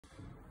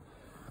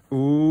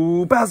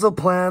Ooh, basil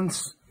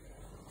plants.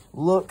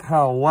 Look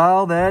how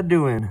well they're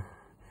doing.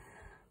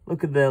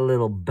 Look at their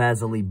little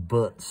basil-y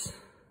butts.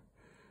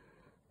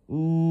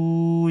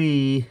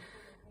 Ooh-wee.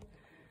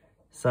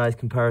 Size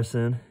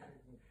comparison.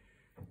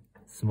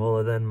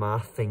 Smaller than my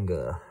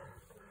finger.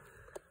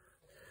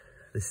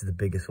 This is the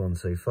biggest one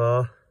so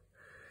far.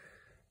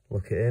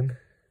 Look at him.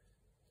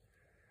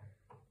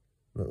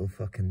 Little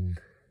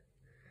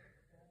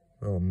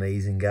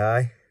amazing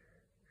guy.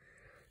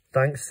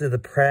 Thanks to the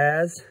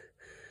prayers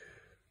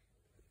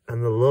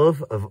and the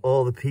love of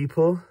all the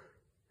people,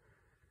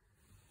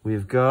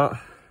 we've got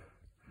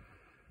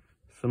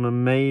some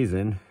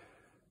amazing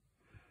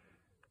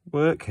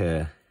work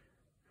here.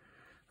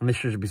 And this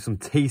should be some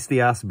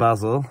tasty ass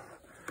basil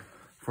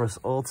for us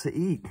all to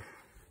eat.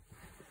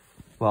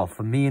 Well,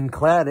 for me and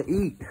Claire to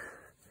eat.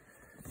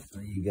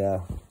 There you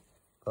go.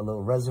 Got a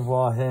little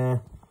reservoir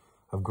here.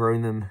 I've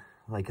grown them,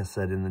 like I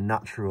said, in the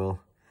natural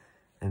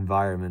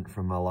environment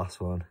from my last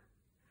one.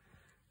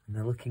 And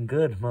they're looking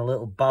good, my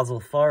little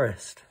basil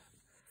forest.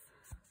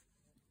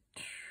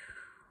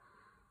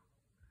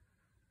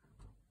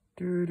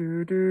 Do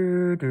do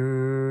do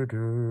do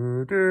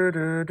do do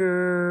do do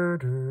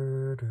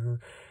do do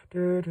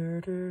do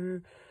do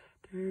do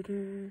do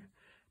do.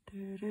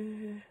 Do